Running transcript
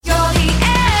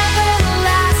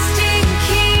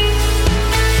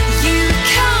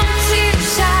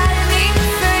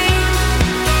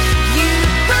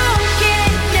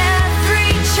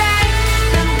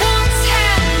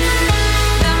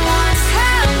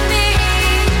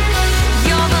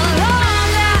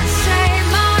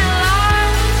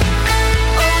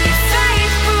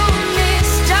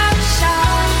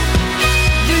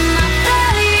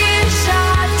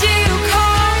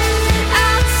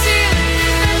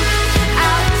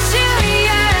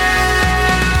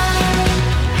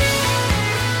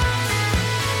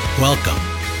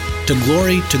to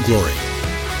Glory,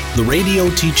 the radio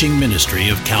teaching ministry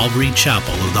of Calvary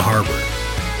Chapel of the Harbor.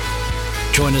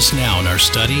 Join us now in our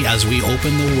study as we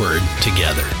open the Word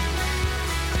together.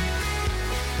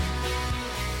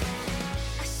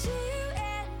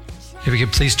 If you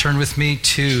could please turn with me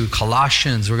to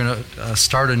Colossians. We're going to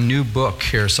start a new book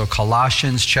here. So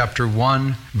Colossians chapter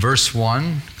 1, verse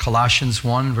 1. Colossians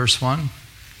 1, verse 1.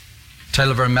 The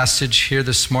title of our message here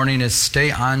this morning is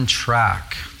Stay on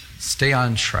Track. Stay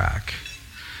on track.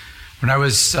 When I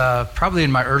was probably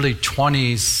in my early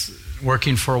 20s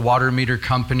working for a water meter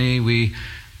company, we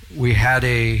had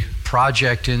a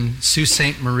project in Sault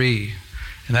Ste. Marie.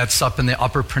 And that's up in the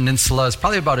Upper Peninsula. It's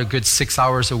probably about a good 6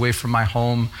 hours away from my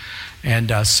home.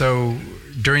 And so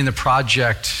during the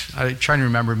project, I'm trying to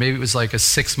remember, maybe it was like a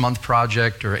 6-month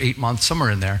project or 8 months, somewhere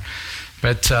in there.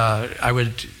 But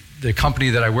the company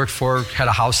that I worked for had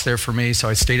a house there for me, so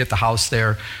I stayed at the house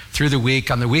there through the week.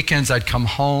 On the weekends, I'd come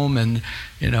home and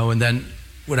then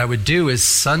what I would do is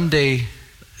Sunday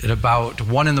at about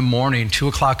 1 in the morning, 2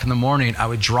 o'clock in the morning, I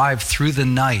would drive through the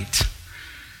night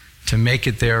to make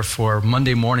it there for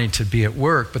Monday morning to be at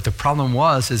work. But the problem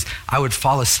is I would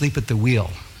fall asleep at the wheel.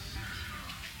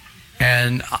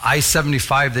 And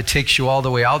I-75 that takes you all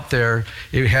the way out there,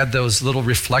 it had those little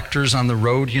reflectors on the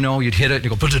road, you'd hit it and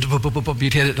you go,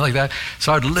 you'd hit it like that.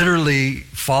 So I'd literally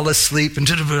fall asleep and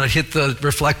I'd hit the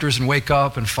reflectors and wake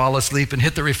up and fall asleep and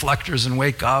hit the reflectors and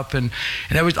wake up. And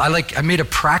I made a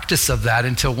practice of that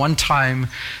until one time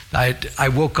I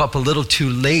woke up a little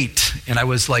too late and I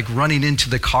was like running into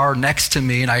the car next to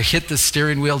me and I hit the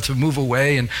steering wheel to move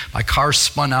away and my car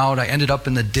spun out. I ended up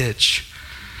in the ditch.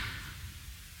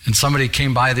 And somebody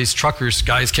came by, these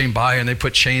guys came by and they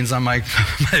put chains on my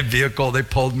vehicle. They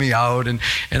pulled me out and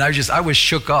I was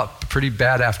shook up pretty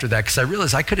bad after that because I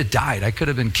realized I could have died. I could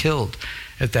have been killed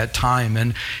at that time.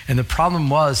 And the problem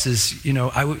was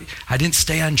I didn't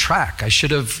stay on track. I should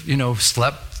have,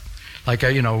 slept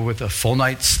with a full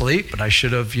night's sleep, but I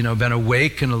should have, been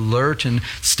awake and alert and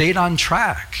stayed on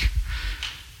track.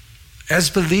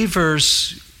 As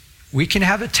believers, we can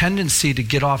have a tendency to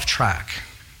get off track,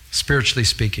 spiritually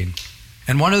speaking.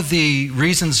 And one of the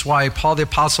reasons why Paul the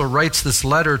Apostle writes this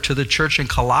letter to the church in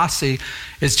Colossae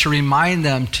is to remind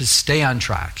them to stay on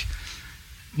track,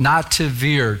 not to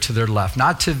veer to their left,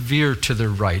 not to veer to their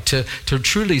right, to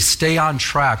truly stay on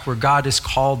track where God has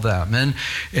called them.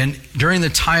 And during the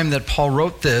time that Paul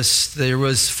wrote this, there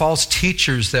was false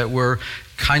teachers that were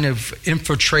kind of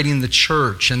infiltrating the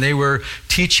church, and they were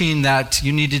teaching that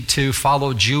you needed to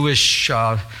follow Jewish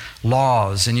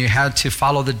laws and you had to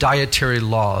follow the dietary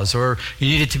laws, or you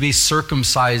needed to be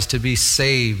circumcised to be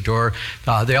saved, or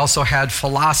they also had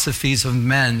philosophies of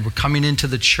men were coming into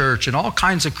the church, and all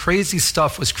kinds of crazy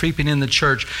stuff was creeping in the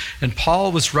church. And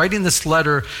Paul was writing this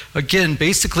letter again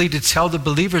basically to tell the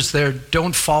believers there,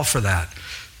 don't fall for that.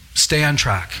 Stay on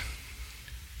track.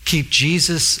 Keep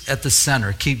Jesus at the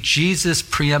center. Keep Jesus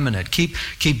preeminent. Keep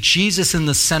Jesus in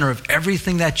the center of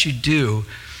everything that you do,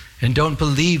 and don't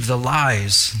believe the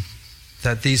lies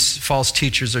that these false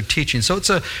teachers are teaching. So it's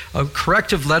a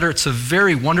corrective letter. It's a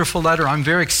very wonderful letter. I'm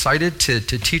very excited to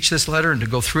teach this letter and to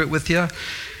go through it with you.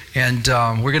 And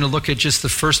we're going to look at just the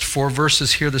first 4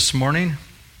 verses here this morning.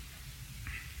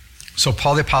 So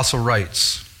Paul the Apostle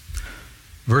writes,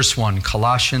 verse 1,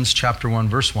 Colossians chapter 1,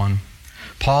 verse 1,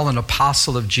 Paul, an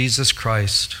apostle of Jesus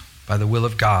Christ, by the will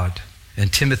of God,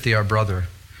 and Timothy, our brother,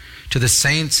 to the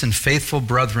saints and faithful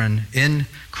brethren in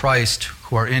Christ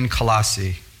who are in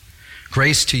Colossae,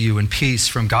 grace to you and peace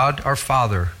from God our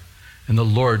Father and the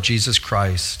Lord Jesus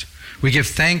Christ. We give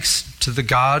thanks to the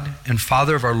God and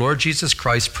Father of our Lord Jesus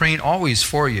Christ, praying always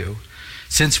for you,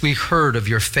 since we heard of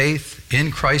your faith in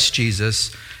Christ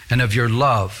Jesus and of your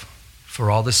love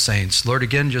for all the saints. Lord,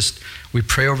 again, we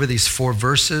pray over these 4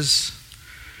 verses.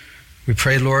 We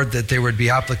pray, Lord, that there would be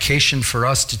application for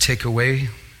us to take away,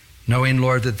 knowing,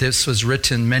 Lord, that this was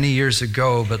written many years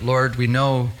ago, but Lord, we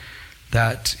know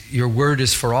that your word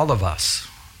is for all of us,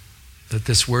 that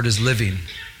this word is living.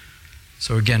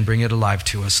 So again, bring it alive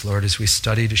to us, Lord, as we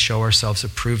study to show ourselves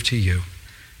approved to you.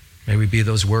 May we be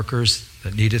those workers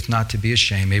that needeth not to be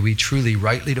ashamed. May we truly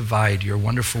rightly divide your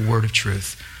wonderful word of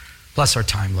truth. Bless our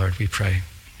time, Lord, we pray.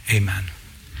 Amen.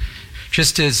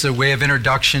 Just as a way of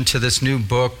introduction to this new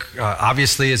book,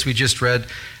 obviously, as we just read,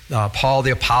 Paul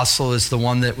the Apostle is the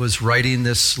one that was writing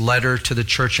this letter to the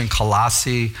church in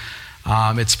Colossae.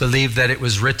 It's believed that it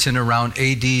was written around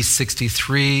AD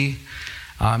 63.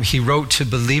 He wrote to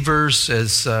believers,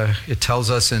 as it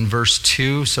tells us in verse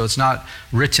 2. So it's not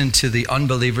written to the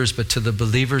unbelievers, but to the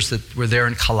believers that were there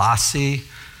in Colossae.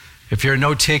 If you're a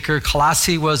note taker,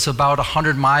 Colossae was about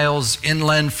 100 miles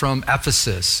inland from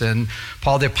Ephesus. And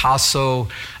Paul the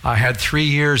Apostle had 3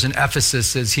 years in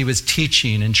Ephesus as he was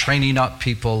teaching and training up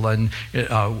people and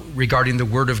regarding the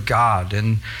Word of God.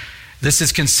 And this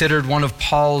is considered one of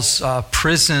Paul's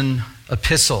prison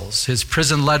epistles, his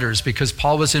prison letters, because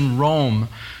Paul was in Rome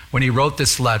when he wrote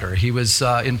this letter. He was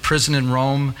in prison in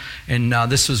Rome, and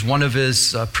this was one of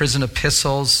his prison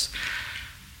epistles.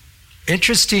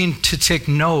 Interesting to take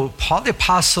note, Paul the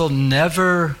Apostle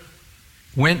never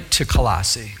went to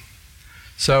Colossae.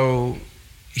 So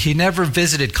he never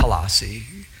visited Colossae.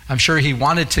 I'm sure he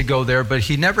wanted to go there, but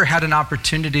he never had an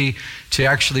opportunity to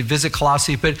actually visit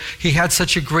Colossae. But he had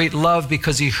such a great love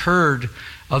because he heard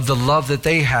of the love that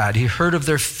they had. He heard of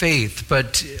their faith,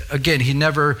 but again, he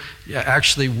never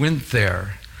actually went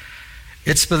there.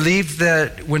 It's believed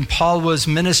that when Paul was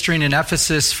ministering in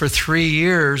Ephesus for 3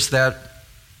 years, that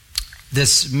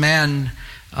this man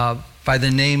by the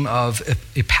name of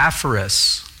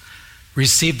Epaphras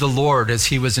received the Lord as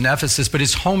he was in Ephesus, but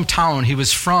his hometown, he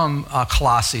was from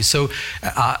Colossae. So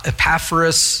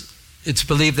Epaphras, it's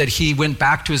believed that he went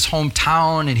back to his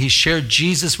hometown and he shared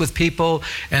Jesus with people,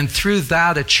 and through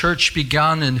that a church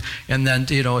begun, and then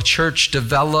a church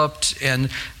developed, and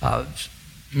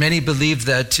many believe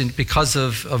that because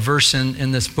of a verse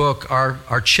in this book,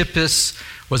 Archippus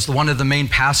was one of the main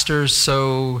pastors.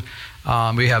 So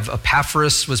we have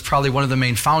Epaphras was probably one of the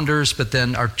main founders, but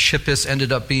then Archippus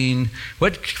ended up being,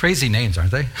 what crazy names,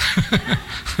 aren't they?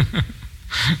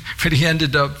 But he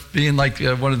ended up being like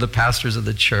one of the pastors of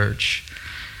the church.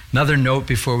 Another note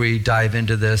before we dive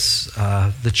into this,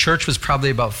 the church was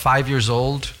probably about 5 years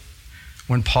old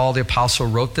when Paul the Apostle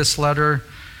wrote this letter.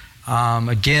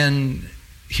 Again,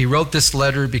 he wrote this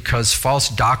letter because false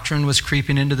doctrine was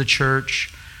creeping into the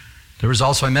church. There was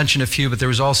also, I mentioned a few, but there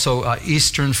was also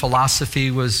Eastern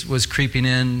philosophy was creeping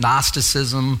in,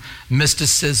 Gnosticism,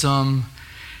 mysticism.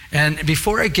 And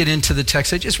before I get into the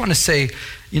text, I just want to say,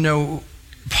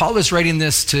 Paul is writing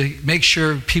this to make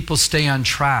sure people stay on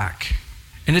track.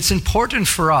 And it's important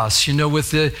for us,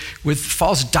 with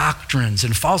false doctrines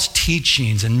and false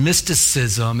teachings and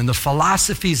mysticism and the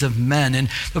philosophies of men. And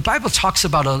the Bible talks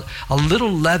about a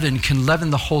little leaven can leaven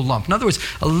the whole lump. In other words,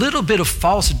 a little bit of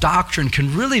false doctrine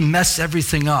can really mess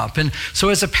everything up. And so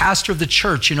as a pastor of the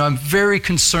church, I'm very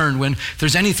concerned when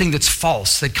there's anything that's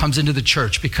false that comes into the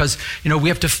church, because, we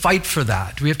have to fight for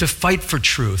that. We have to fight for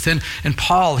truth. And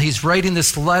Paul, he's writing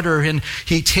this letter, and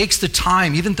he takes the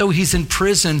time, even though he's in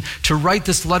prison, to write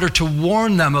this letter to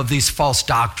warn them of these false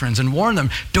doctrines and warn them,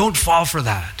 don't fall for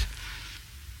that.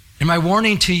 And my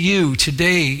warning to you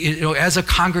today, as a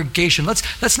congregation,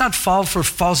 let's not fall for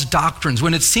false doctrines.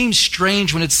 When it seems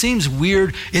strange, when it seems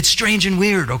weird, it's strange and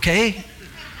weird, okay?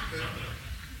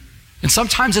 And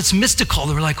sometimes it's mystical.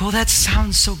 We're like, oh, that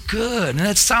sounds so good, and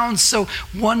that sounds so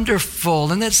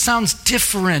wonderful, and that sounds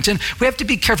different. And we have to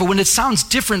be careful. When it sounds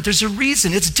different, there's a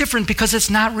reason. It's different because it's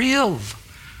not real.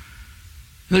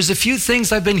 There's a few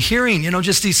things I've been hearing,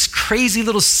 just these crazy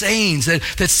little sayings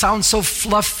that sound so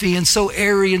fluffy and so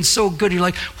airy and so good. You're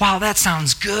like, wow, that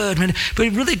sounds good. But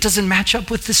it really doesn't match up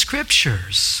with the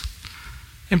scriptures.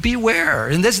 And beware.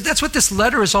 And that's what this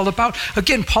letter is all about.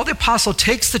 Again, Paul the Apostle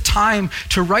takes the time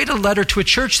to write a letter to a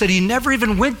church that he never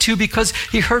even went to because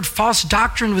he heard false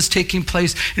doctrine was taking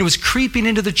place and it was creeping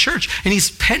into the church. And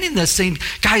he's penning this saying,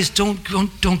 guys, don't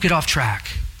get off track.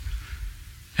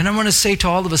 And I want to say to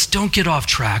all of us, don't get off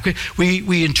track.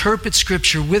 We interpret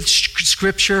Scripture with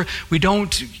Scripture. We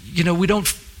don't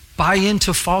buy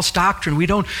into false doctrine. We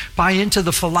don't buy into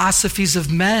the philosophies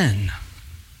of men.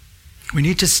 We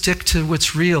need to stick to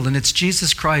what's real, and it's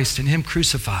Jesus Christ and Him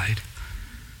crucified.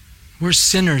 We're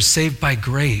sinners saved by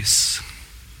grace.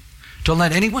 Don't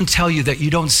let anyone tell you that you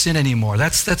don't sin anymore.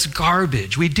 That's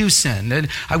garbage. We do sin. And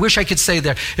I wish I could say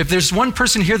that. If there's one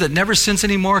person here that never sins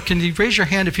anymore, can you raise your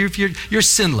hand if you're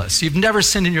sinless? You've never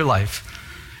sinned in your life.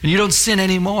 And you don't sin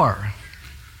anymore.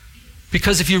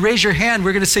 Because if you raise your hand,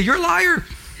 we're going to say, you're a liar.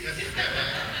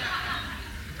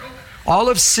 All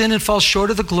have sinned and fall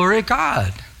short of the glory of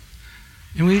God.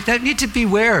 And we need to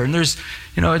beware. And there's,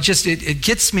 it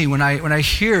gets me when I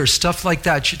hear stuff like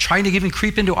that trying to even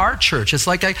creep into our church. It's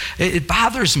like it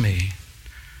bothers me.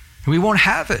 And we won't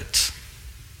have it.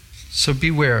 So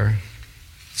beware.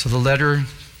 So the letter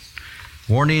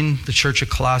warning the church of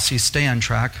Colossae, stay on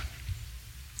track.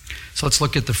 So let's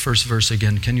look at the first verse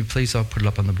again. Can you please, I'll put it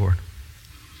up on the board.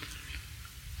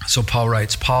 So Paul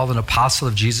writes, Paul, an apostle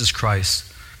of Jesus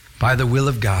Christ, by the will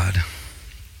of God,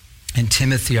 and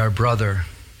Timothy, our brother,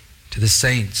 to the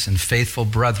saints and faithful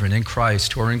brethren in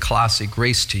Christ who are in Colossae,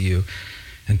 grace to you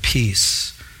and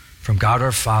peace from God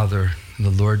our Father and the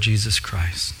Lord Jesus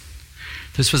Christ.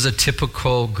 This was a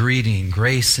typical greeting,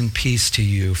 grace and peace to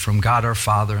you from God our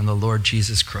Father and the Lord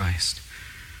Jesus Christ.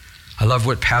 I love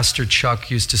what Pastor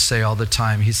Chuck used to say all the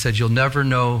time. He said, you'll never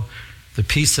know the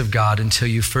peace of God until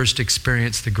you first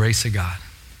experience the grace of God.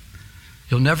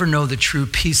 You'll never know the true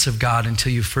peace of God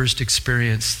until you first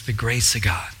experience the grace of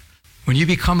God. When you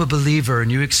become a believer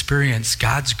and you experience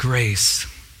God's grace,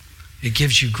 it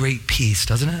gives you great peace,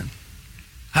 doesn't it?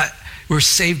 We're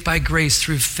saved by grace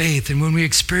through faith, and when we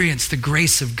experience the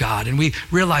grace of God and we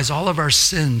realize all of our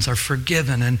sins are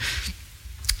forgiven, and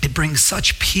it brings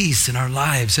such peace in our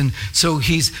lives. And so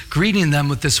he's greeting them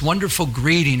with this wonderful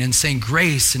greeting and saying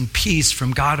grace and peace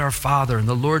from God our Father and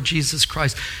the Lord Jesus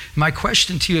Christ. My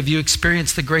question to you, have you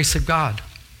experienced the grace of God?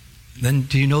 Then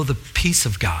do you know the peace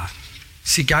of God?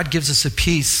 See, God gives us a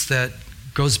peace that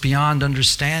goes beyond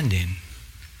understanding,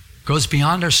 goes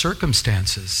beyond our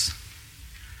circumstances.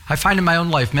 I find in my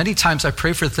own life, many times I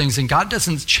pray for things and God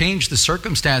doesn't change the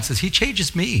circumstances. He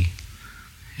changes me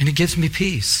and he gives me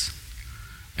peace.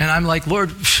 And I'm like,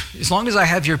 Lord, as long as I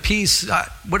have your peace,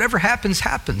 whatever happens,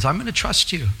 happens. I'm going to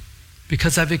trust you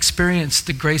because I've experienced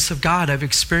the grace of God. I've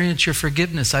experienced your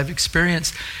forgiveness. I've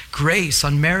experienced grace,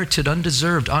 unmerited,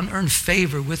 undeserved, unearned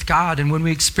favor with God. And when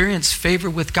we experience favor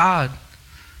with God,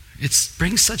 it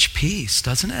brings such peace,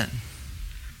 doesn't it?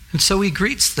 And so he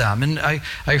greets them. And I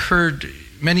heard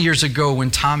many years ago when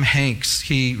Tom Hanks,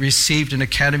 he received an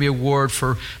Academy Award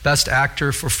for Best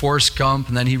Actor for Forrest Gump,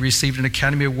 and then he received an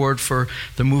Academy Award for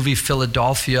the movie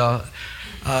Philadelphia.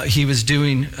 He was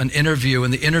doing an interview,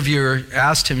 and the interviewer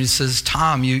asked him, he says,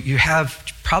 Tom, you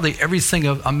have probably everything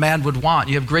a man would want.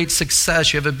 You have great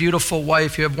success, you have a beautiful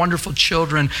wife, you have wonderful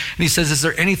children. And he says, is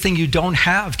there anything you don't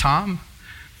have, Tom?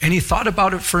 And he thought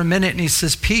about it for a minute, and he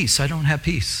says, peace. I don't have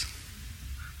peace.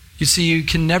 You see, you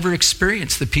can never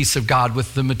experience the peace of God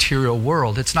with the material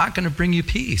world. It's not going to bring you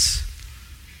peace.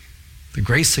 The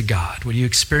grace of God, when you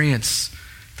experience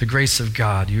the grace of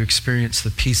God, you experience the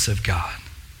peace of God.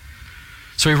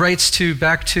 So he writes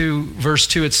back to verse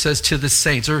 2, it says to the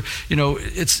saints,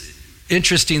 it's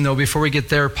interesting though, before we get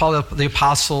there, Paul the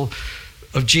apostle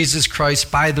of Jesus Christ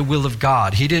by the will of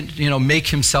God. He didn't, make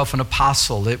himself an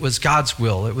apostle. It was God's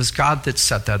will. It was God that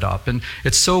set that up. And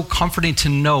it's so comforting to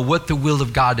know what the will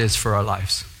of God is for our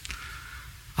lives.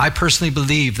 I personally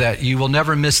believe that you will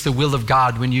never miss the will of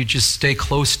God when you just stay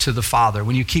close to the Father,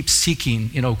 when you keep seeking.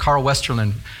 Carl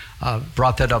Westerland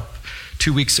brought that up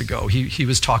 2 weeks ago. He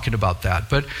was talking about that.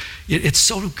 But it's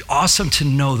so awesome to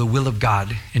know the will of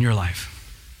God in your life.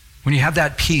 When you have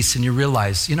that peace and you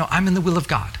realize, I'm in the will of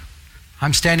God.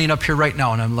 I'm standing up here right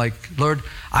now and I'm like, Lord,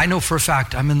 I know for a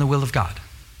fact I'm in the will of God.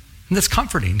 And that's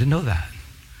comforting to know that.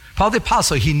 Paul the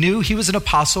apostle, he knew he was an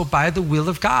apostle by the will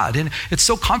of God. And it's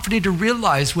so comforting to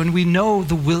realize when we know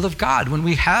the will of God, when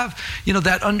we have,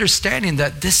 that understanding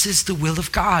that this is the will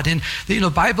of God. And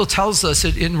the Bible tells us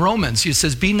in Romans, it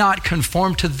says, be not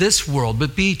conformed to this world,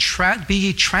 but be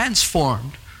ye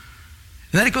transformed.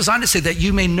 And then it goes on to say that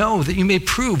you may know, that you may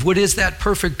prove what is that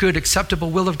perfect, good, acceptable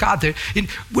will of God.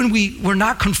 When we're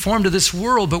not conformed to this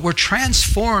world, but we're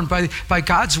transformed by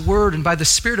God's word and by the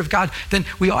Spirit of God, then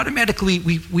we automatically,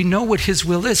 we know what his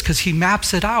will is because he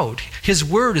maps it out. His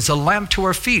word is a lamp to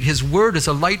our feet. His word is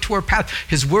a light to our path.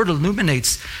 His word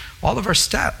illuminates all of our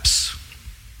steps.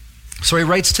 So he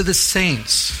writes to the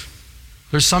saints.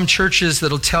 There's some churches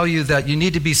that'll tell you that you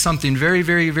need to be something very,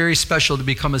 very, very special to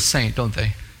become a saint, don't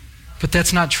they? But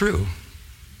that's not true.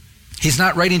 He's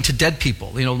not writing to dead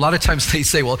people. A lot of times they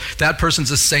say, well, that person's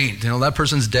a saint. That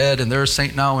person's dead and they're a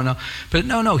saint now. But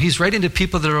no, he's writing to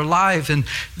people that are alive. And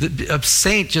a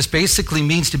saint just basically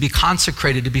means to be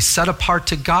consecrated, to be set apart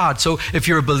to God. So if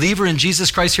you're a believer in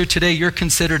Jesus Christ here today, you're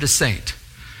considered a saint.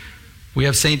 We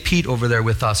have St. Pete over there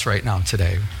with us right now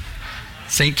today.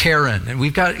 St. Karen. And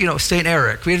we've got, St.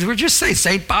 Eric. We're just saying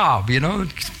St. Bob,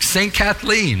 St.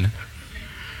 Kathleen.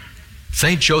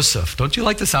 St. Joseph. Don't you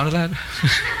like the sound of that?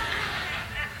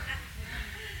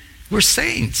 We're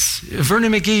saints.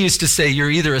 Vernon McGee used to say,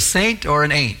 you're either a saint or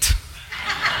an ain't.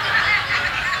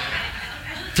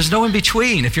 There's no in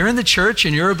between. If you're in the church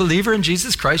and you're a believer in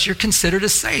Jesus Christ, you're considered a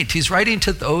saint. He's writing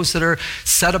to those that are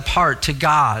set apart to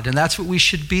God. And that's what we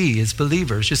should be as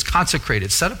believers, just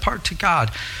consecrated, set apart to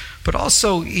God. But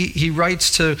also he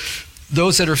writes to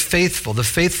those that are faithful, the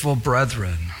faithful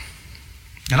brethren.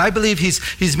 And I believe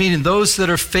he's meaning those that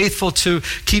are faithful to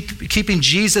keeping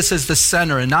Jesus as the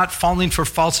center and not falling for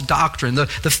false doctrine, the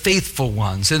faithful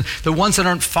ones, and the ones that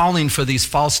aren't falling for these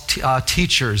false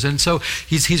teachers. And so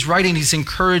he's writing, he's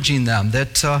encouraging them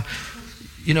that,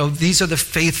 these are the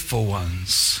faithful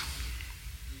ones.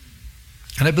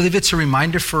 And I believe it's a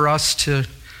reminder for us to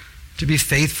to be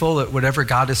faithful at whatever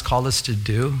God has called us to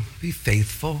do. Be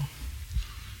faithful.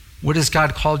 What has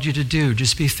God called you to do?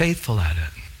 Just be faithful at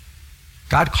it.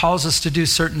 God calls us to do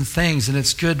certain things, and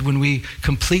it's good when we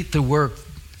complete the work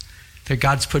that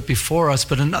God's put before us.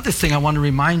 But another thing I want to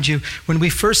remind you, when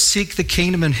we first seek the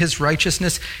kingdom and his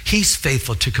righteousness, he's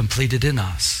faithful to complete it in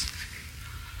us.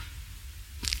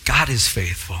 God is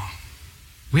faithful.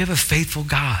 We have a faithful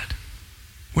God.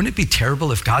 Wouldn't it be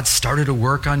terrible if God started a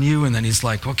work on you and then he's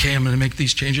like, okay, I'm going to make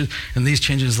these changes, and these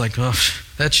changes like, oh,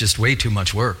 that's just way too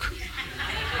much work.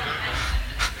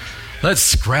 Let's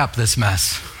scrap this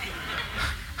mess.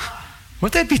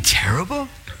 Wouldn't that be terrible?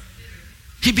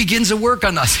 He begins to work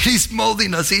on us. He's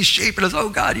molding us. He's shaping us. Oh,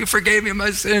 God, you forgave me of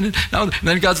my sin. And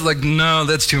then God's like, no,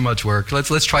 that's too much work.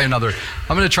 Let's try another.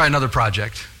 I'm going to try another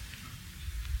project.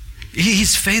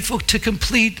 He's faithful to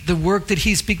complete the work that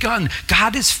he's begun.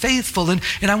 God is faithful. And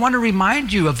I want to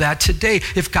remind you of that today.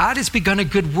 If God has begun a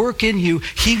good work in you,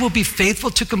 he will be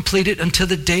faithful to complete it until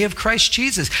the day of Christ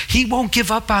Jesus. He won't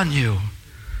give up on you.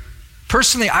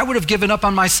 Personally, I would have given up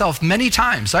on myself many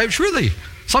times.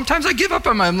 Sometimes I give up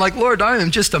on I'm like, Lord, I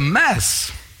am just a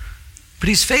mess. But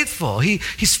he's faithful.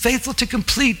 He's faithful to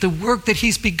complete the work that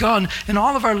he's begun in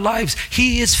all of our lives.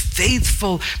 He is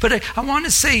faithful. But I want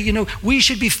to say, we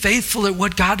should be faithful at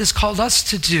what God has called us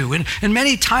to do. And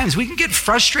many times we can get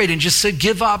frustrated and just say,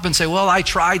 give up and say, well, I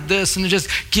tried this, and just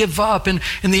give up. And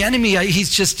the enemy,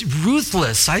 he's just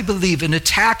ruthless, I believe, in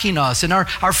attacking us. And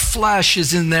our flesh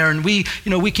is in there, and we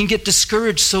can get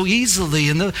discouraged so easily.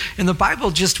 And the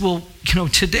Bible just will,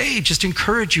 today just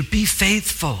encourage you, be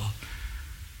faithful.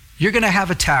 You're going to have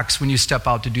attacks when you step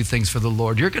out to do things for the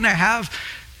Lord. You're going to have,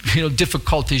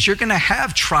 difficulties. You're going to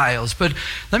have trials. But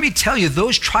let me tell you,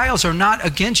 those trials are not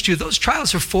against you. Those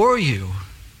trials are for you.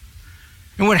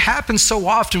 And what happens so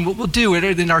often, what we'll do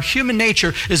in our human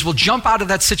nature is we'll jump out of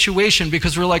that situation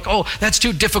because we're like, oh, that's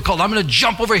too difficult. I'm going to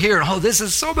jump over here. Oh, this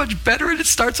is so much better, and it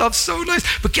starts off so nice.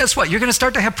 But guess what? You're going to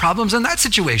start to have problems in that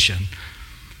situation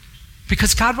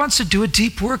because God wants to do a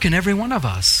deep work in every one of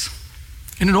us.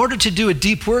 And in order to do a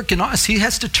deep work in us, he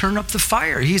has to turn up the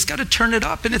fire. He's got to turn it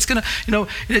up, and it's going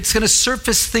to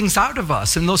surface things out of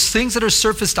us. And those things that are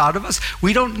surfaced out of us,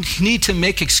 we don't need to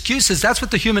make excuses. That's what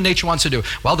the human nature wants to do.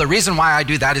 Well, the reason why I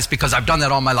do that is because I've done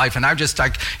that all my life, and I'm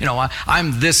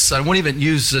this. I won't even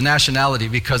use the nationality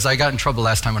because I got in trouble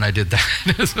last time when I did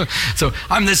that. so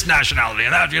I'm this nationality,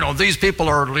 and that, these people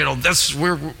are, this.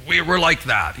 We're like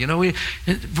that.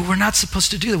 But we're not supposed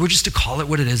to do that. We're just to call it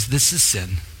what it is. This is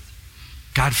sin.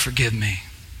 God, forgive me.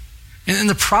 And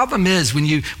the problem is when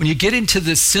you get into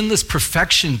this sinless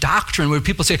perfection doctrine where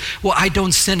people say, well, I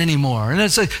don't sin anymore. And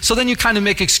it's like, so then you kind of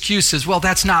make excuses. Well,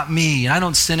 that's not me. And I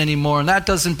don't sin anymore. And that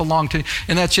doesn't belong to me.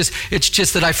 And it's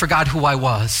just that I forgot who I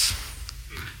was.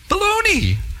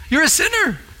 Baloney. You're a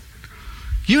sinner.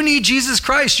 You need Jesus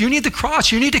Christ. You need the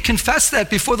cross. You need to confess that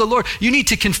before the Lord. You need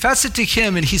to confess it to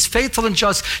him. And he's faithful and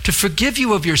just to forgive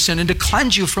you of your sin and to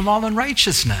cleanse you from all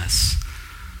unrighteousness.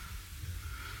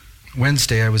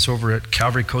 Wednesday, I was over at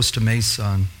Calvary Costa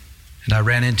Mesa, and I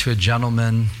ran into a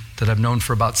gentleman that I've known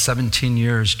for about 17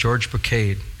 years, George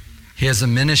Brocade. He has a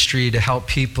ministry to help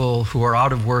people who are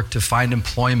out of work to find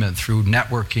employment through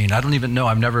networking. I don't even know.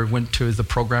 I've never went to the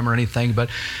program or anything, but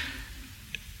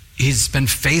he's been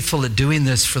faithful at doing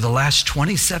this for the last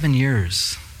 27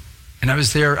 years. And I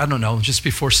was there, I don't know, just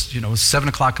before, 7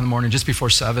 o'clock in the morning, just before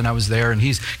 7, I was there, and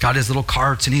he's got his little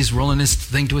carts, and he's rolling his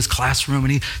thing to his classroom,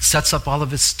 and he sets up all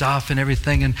of his stuff and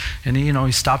everything, and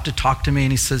he stopped to talk to me,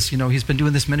 and he says, he's been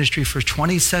doing this ministry for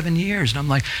 27 years. And I'm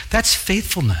like, that's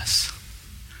faithfulness.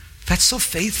 That's so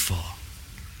faithful.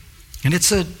 And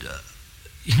it's a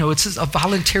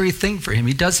voluntary thing for him.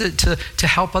 He does it to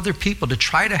help other people, to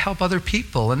try to help other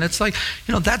people. And it's like,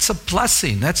 that's a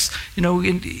blessing. That's,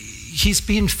 he's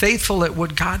being faithful at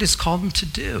what God has called him to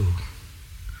do.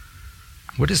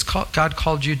 What has God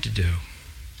called you to do?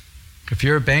 If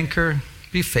you're a banker,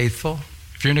 be faithful.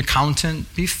 If you're an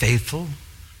accountant, be faithful.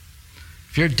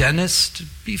 If you're a dentist,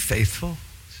 be faithful.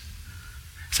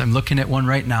 So I'm looking at one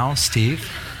right now, Steve.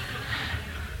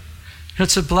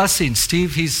 It's a blessing.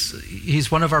 Steve, he's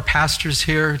one of our pastors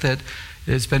here that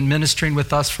has been ministering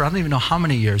with us for I don't even know how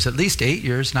many years, at least 8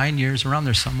 years, 9 years, around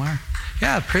there somewhere.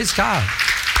 Yeah, praise God.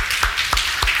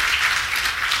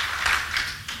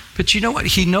 But you know what?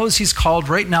 He knows he's called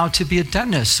right now to be a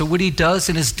dentist. So what he does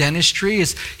in his dentistry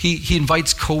is he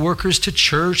invites coworkers to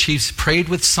church. He's prayed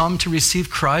with some to receive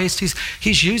Christ.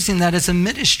 He's using that as a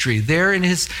ministry there in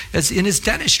his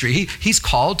dentistry. He's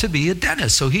called to be a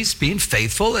dentist. So he's being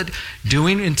faithful at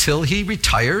doing until he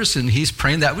retires, and he's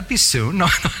praying that would be soon.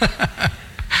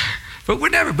 But But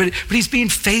whatever. But he's being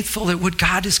faithful at what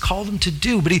God has called him to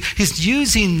do. But he's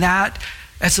using that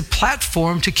as a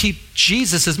platform to keep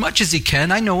Jesus as much as he can.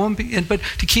 I know him, but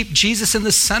to keep Jesus in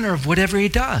the center of whatever he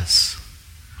does.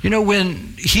 You know,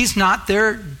 when he's not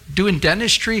there doing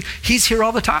dentistry, he's here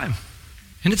all the time.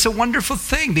 And it's a wonderful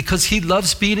thing because he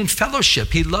loves being in fellowship.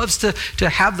 He loves to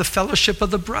have the fellowship of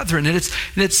the brethren. And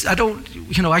it's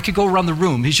I could go around the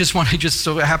room. He just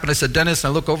so happened, I said, Dennis,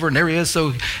 and I look over and there he is.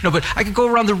 So, but I could go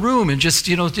around the room and just,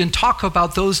 and talk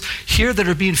about those here that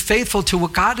are being faithful to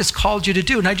what God has called you to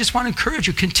do. And I just want to encourage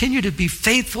you, continue to be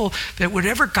faithful at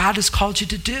whatever God has called you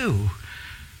to do.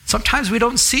 Sometimes we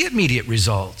don't see immediate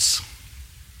results.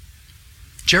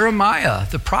 Jeremiah,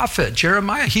 the prophet,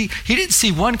 he didn't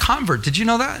see one convert. Did you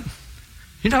know that?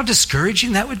 You know how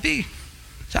discouraging that would be?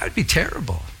 That would be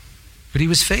terrible. But he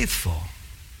was faithful.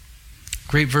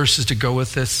 Great verses to go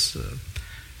with this.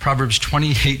 Proverbs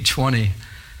 28:20.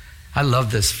 I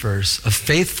love this verse. A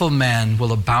faithful man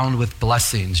will abound with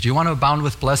blessings. Do you want to abound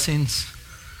with blessings?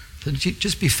 Then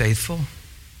just be faithful.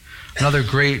 Another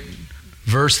great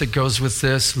verse that goes with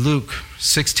this, Luke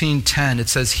 16:10, it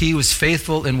says, he was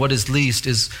faithful in what is least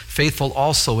is faithful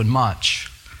also in much.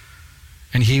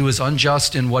 And he was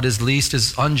unjust in what is least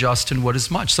is unjust in what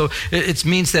is much. So it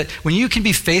means that when you can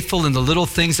be faithful in the little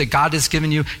things that God has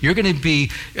given you, you're going to be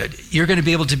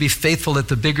able to be faithful at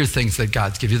the bigger things that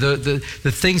God's given you.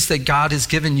 The things that God has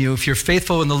given you, if you're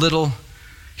faithful in the little,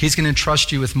 he's going to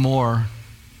entrust you with more.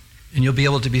 And you'll be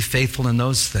able to be faithful in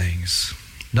those things.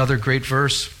 Another great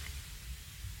verse,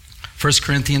 1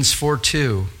 Corinthians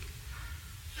 4:2.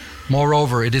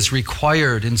 Moreover, it is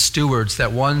required in stewards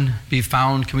that one be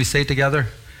found, can we say it together?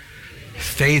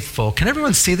 Faithful. Can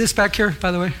everyone see this back here,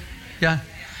 by the way? Yeah?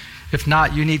 If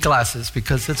not, you need glasses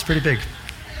because it's pretty big.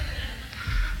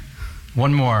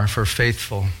 One more for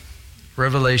faithful.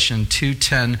 Revelation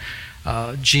 2:10.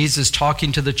 Jesus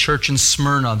talking to the church in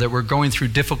Smyrna that were going through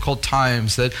difficult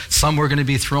times, that some were going to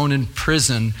be thrown in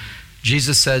prison.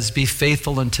 Jesus says, be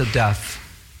faithful until death.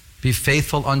 Be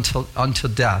faithful until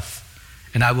death,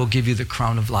 and I will give you the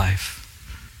crown of life.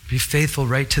 Be faithful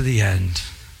right to the end.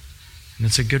 And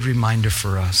it's a good reminder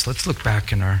for us. Let's look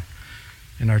back in our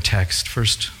text.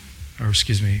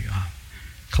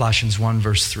 Colossians 1,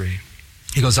 verse 3.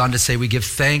 He goes on to say, we give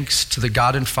thanks to the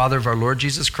God and Father of our Lord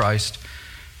Jesus Christ,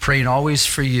 praying always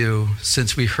for you,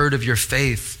 since we heard of your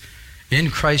faith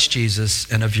in Christ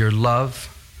Jesus and of your love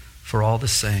for all the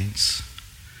saints.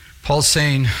 Paul's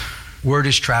saying, word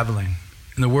is traveling.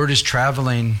 And the word is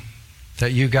traveling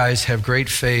that you guys have great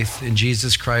faith in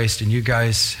Jesus Christ and you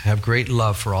guys have great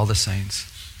love for all the saints.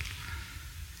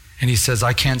 And he says,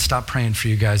 I can't stop praying for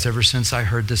you guys. Ever since I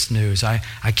heard this news, I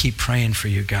keep praying for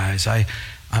you guys. As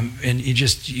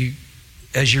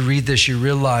you read this, you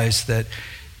realize that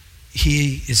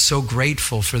he is so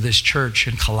grateful for this church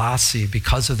in Colossae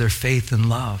because of their faith and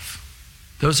love.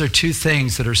 Those are two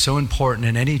things that are so important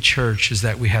in any church, is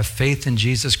that we have faith in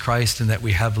Jesus Christ and that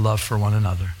we have love for one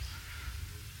another.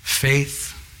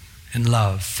 Faith and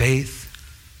love. Faith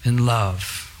and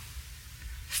love.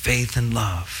 Faith and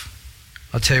love.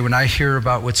 I'll tell you, when I hear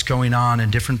about what's going on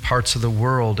in different parts of the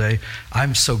world,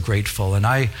 I'm so grateful and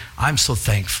I'm so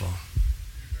thankful.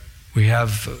 We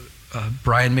have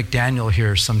Brian McDaniel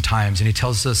here sometimes, and he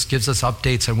gives us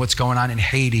updates on what's going on in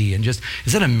Haiti, and is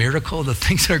it a miracle, the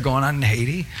things that are going on in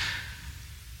Haiti?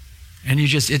 And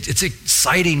it's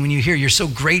exciting when you hear, you're so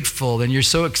grateful and you're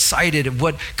so excited at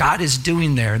what God is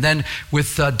doing there. And then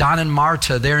with Don and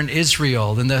Marta there in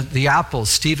Israel, and the Apples,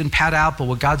 Steve and Pat Apple,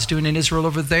 what God's doing in Israel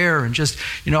over there, and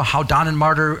how Don and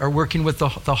Marta are working with the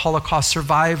Holocaust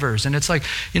survivors. And it's like,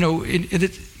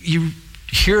 you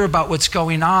hear about what's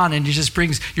going on, and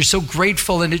you're so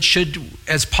grateful, and it should,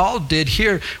 as Paul did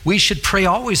here, we should pray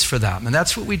always for them, and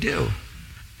that's what we do.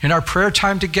 In our prayer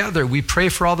time together, we pray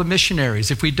for all the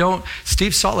missionaries. If we don't,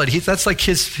 Steve Solid, that's like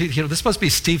this must be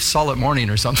Steve Solid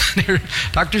morning or something here.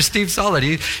 Dr. Steve Solid,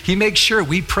 he makes sure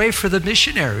we pray for the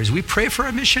missionaries. We pray for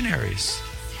our missionaries.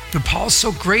 And Paul's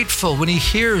so grateful when he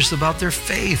hears about their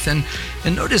faith, and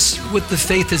notice what the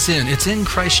faith is in. It's in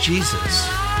Christ Jesus.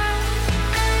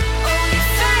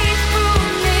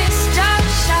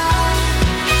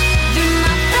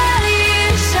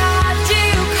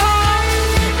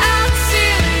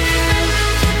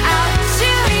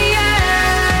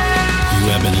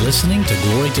 Listening to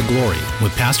Glory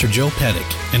with Pastor Joe Pettick,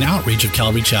 an outreach of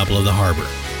Calvary Chapel of the Harbor.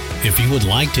 If you would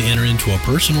like to enter into a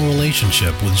personal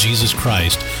relationship with Jesus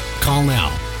Christ, call now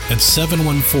at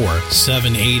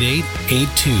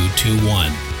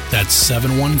 714-788-8221. That's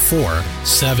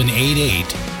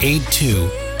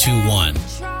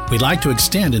 714-788-8221. We'd like to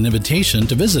extend an invitation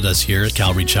to visit us here at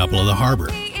Calvary Chapel of the Harbor.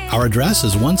 Our address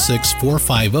is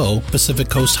 16450 Pacific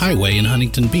Coast Highway in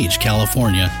Huntington Beach,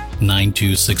 California,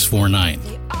 92649.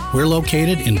 We're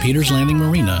located in Peters Landing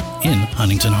Marina in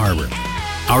Huntington Harbor.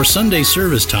 Our Sunday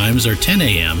service times are 10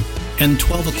 a.m. and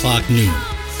 12 o'clock noon.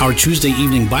 Our Tuesday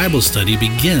evening Bible study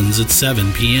begins at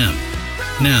 7 p.m.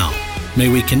 Now, may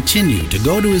we continue to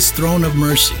go to His throne of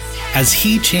mercy as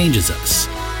He changes us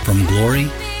from glory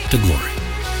to glory.